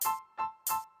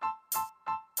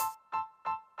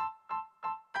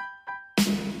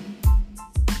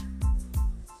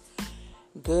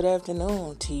Good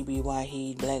afternoon, TBY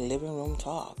Heed Black Living Room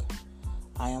Talk.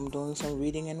 I am doing some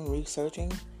reading and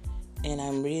researching, and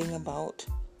I'm reading about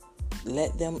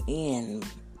Let Them In,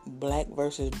 Black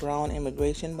versus Brown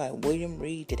Immigration by William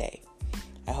Reed today.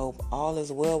 I hope all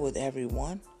is well with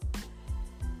everyone.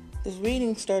 This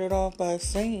reading started off by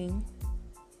saying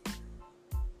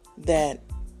that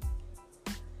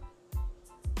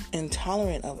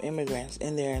intolerant of immigrants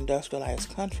in their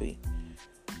industrialized country,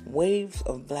 waves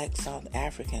of black South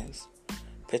Africans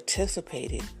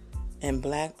participated in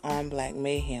black-on-black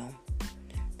mayhem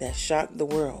that shocked the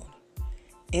world.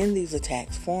 In these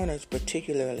attacks, foreigners,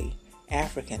 particularly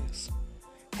Africans,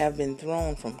 have been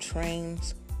thrown from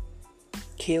trains,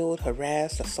 killed,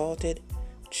 harassed, assaulted,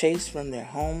 chased from their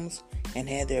homes, and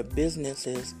had their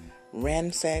businesses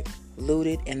ransacked,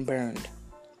 looted, and burned.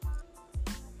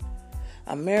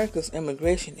 America's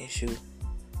immigration issue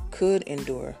could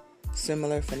endure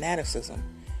similar fanaticism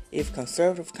if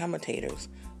conservative commentators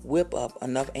whip up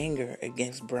enough anger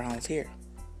against Browns here.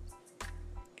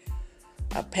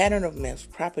 A pattern of myths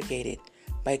propagated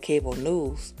by cable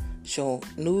news show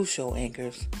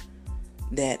anchors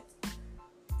that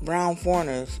brown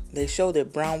foreigners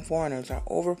are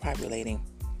overpopulating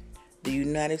the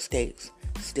United States,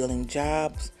 stealing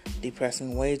jobs,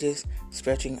 depressing wages,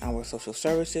 stretching our social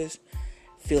services,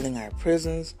 filling our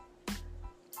prisons,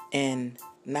 and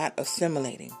not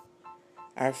assimilating,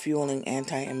 are fueling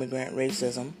anti-immigrant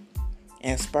racism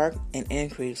and spark an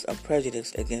increase of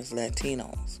prejudice against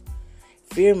Latinos.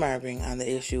 Fear-mongering on the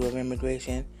issue of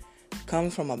immigration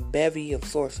comes from a bevy of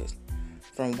sources,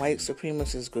 from white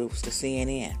supremacist groups to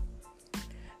CNN.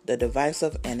 The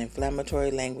divisive and inflammatory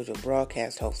language of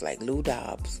broadcast hosts like Lou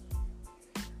Dobbs,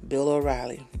 Bill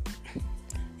O'Reilly,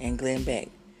 and Glenn Beck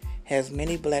has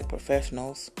many black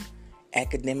professionals,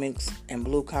 academics, and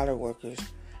blue-collar workers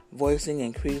voicing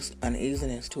increased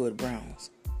uneasiness toward Browns.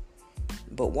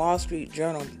 But Wall Street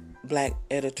Journal black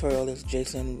editorialist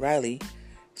Jason Riley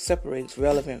separates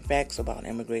relevant facts about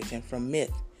immigration from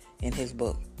myth in his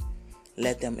book,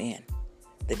 Let Them In,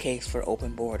 The Case for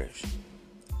Open Borders.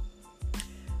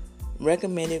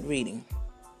 Recommended reading.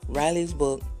 Riley's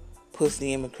book puts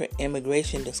the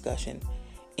immigration discussion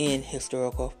in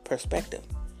historical perspective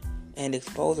and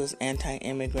exposes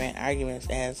anti-immigrant arguments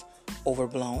as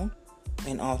overblown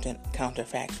and often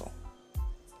counterfactual.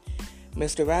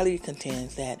 Mr. Riley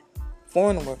contends that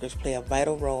foreign workers play a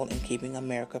vital role in keeping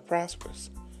America prosperous,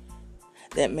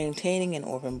 that maintaining an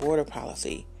open border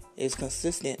policy is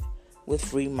consistent with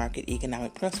free market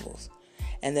economic principles,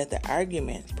 and that the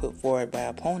arguments put forward by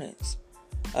opponents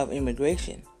of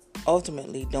immigration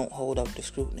ultimately don't hold up to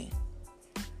scrutiny.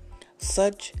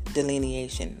 Such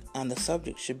delineation on the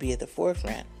subject should be at the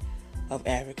forefront of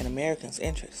African Americans'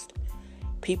 interest.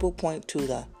 People point to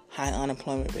the high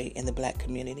unemployment rate in the black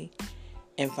community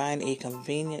and find a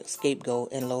convenient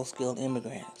scapegoat in low-skilled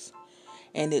immigrants.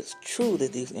 And it's true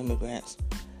that these immigrants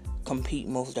compete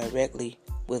most directly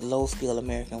with low-skilled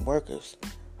American workers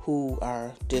who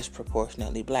are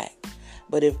disproportionately black.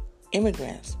 But if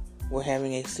immigrants were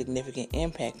having a significant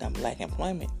impact on black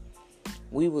employment,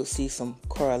 we would see some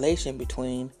correlation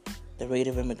between the rate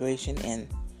of immigration and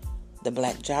the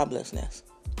black joblessness.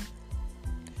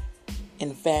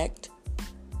 In fact,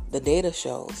 the data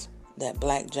shows that the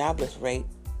black jobless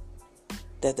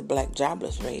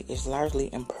rate is largely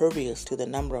impervious to the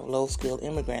number of low-skilled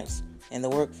immigrants in the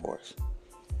workforce.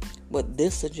 What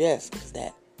this suggests is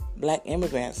that black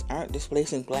immigrants aren't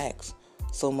displacing blacks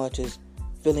so much as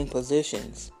filling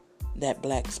positions that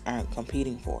blacks aren't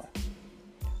competing for.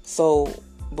 So,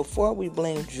 before we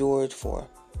blame George for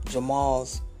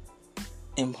Jamal's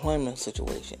employment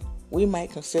situation, we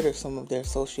might consider some of their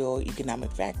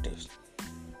socio-economic factors: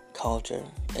 culture,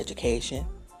 education,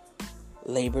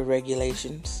 labor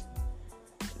regulations,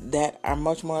 that are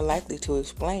much more likely to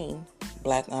explain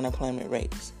black unemployment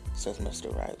rates, says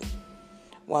Mr. Riley.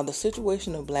 While the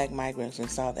situation of black migrants in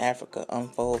South Africa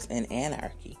unfolds in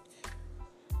anarchy,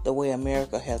 the way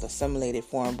America has assimilated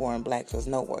foreign-born blacks is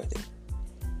noteworthy.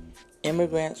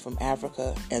 Immigrants from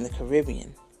Africa and the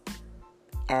Caribbean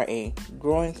are a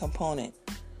growing component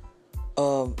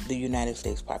of the United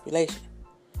States population.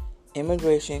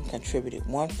 Immigration contributed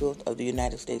 1/5 of the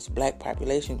United States black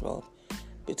population growth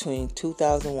between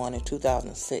 2001 and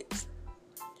 2006.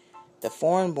 The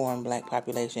foreign-born black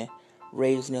population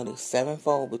raised nearly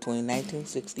sevenfold between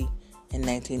 1960 and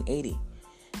 1980,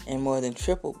 and more than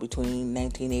tripled between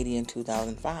 1980 and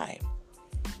 2005.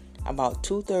 About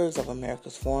 2/3 of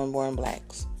America's foreign-born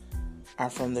blacks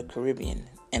are from the Caribbean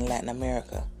and Latin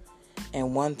America,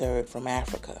 and 1/3 from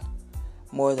Africa.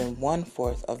 More than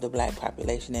 1/4 of the black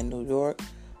population in New York,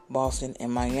 Boston,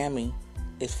 and Miami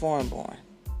is foreign-born.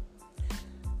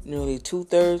 Nearly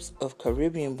 2/3 of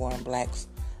Caribbean-born blacks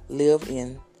live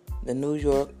in the New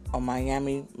York or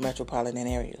Miami metropolitan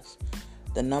areas.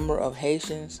 The number of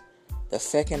Haitians, the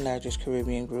second largest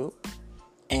Caribbean group,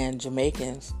 and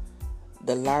Jamaicans,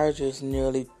 the largest,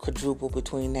 nearly quadrupled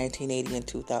between 1980 and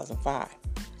 2005.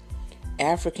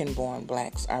 African-born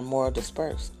blacks are more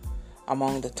dispersed.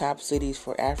 Among the top cities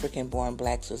for African-born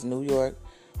blacks is New York,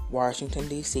 Washington,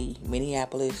 D.C.,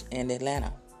 Minneapolis, and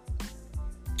Atlanta.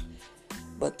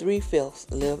 But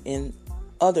 3/5 live in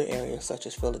other areas such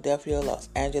as Philadelphia, Los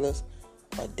Angeles,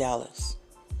 or Dallas.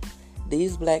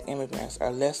 These black immigrants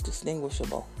are less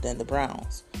distinguishable than the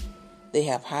browns. They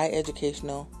have high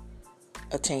educational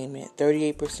attainment.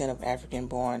 38% of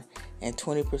African-born and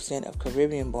 20% of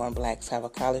Caribbean-born blacks have a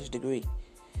college degree.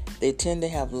 They tend to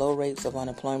have low rates of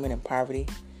unemployment and poverty,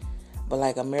 but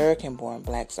like American-born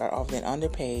blacks are often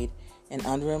underpaid and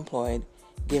underemployed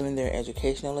given their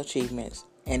educational achievements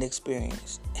and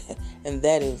experience. And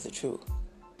that is the truth.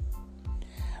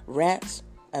 Rats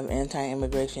of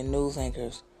anti-immigration news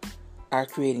anchors are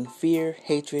creating fear,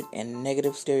 hatred, and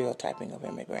negative stereotyping of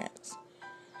immigrants.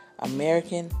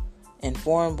 American and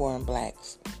foreign-born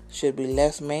blacks should be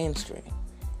less mainstream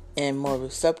and more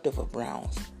receptive of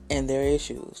browns and their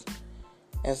issues.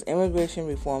 As immigration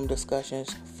reform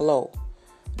discussions flow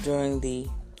during the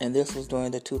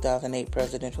 2008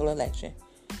 presidential election,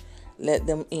 let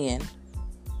them in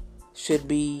should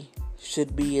be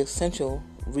essential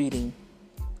reading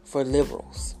for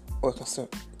liberals or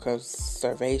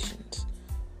conservations.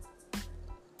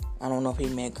 I don't know if he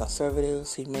meant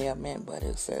conservatives, he may have meant, but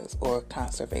it says, or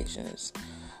conservationists,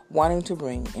 wanting to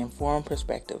bring informed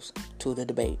perspectives to the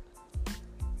debate.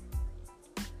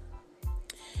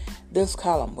 This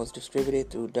column was distributed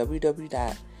through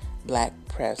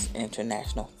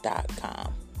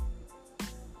www.blackpressinternational.com.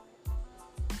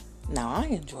 Now, I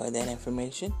enjoy that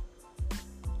information.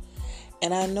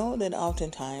 And I know that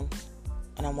oftentimes,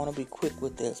 and I want to be quick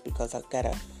with this because I've got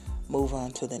to move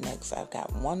on to the next. I've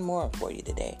got one more for you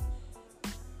today.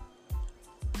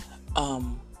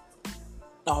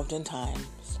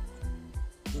 Oftentimes,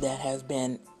 that has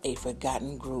been a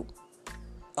forgotten group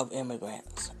of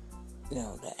immigrants.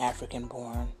 The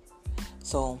African-born.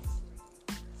 So,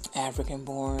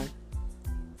 African-born,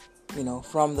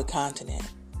 from the continent.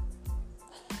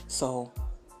 So,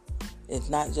 it's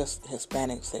not just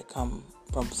Hispanics that come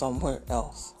from somewhere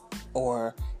else,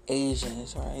 or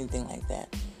Asians, or anything like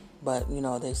that. But,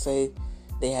 they say,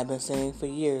 they have been saying for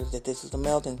years that this is a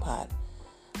melting pot.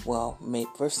 Well, maybe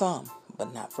for some,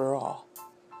 but not for all.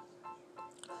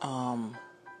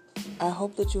 I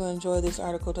hope that you enjoy this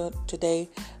article today.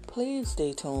 Please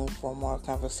stay tuned for more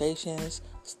conversations,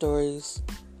 stories,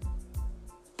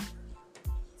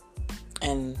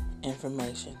 and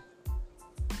information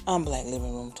on Black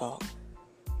Living Room Talk.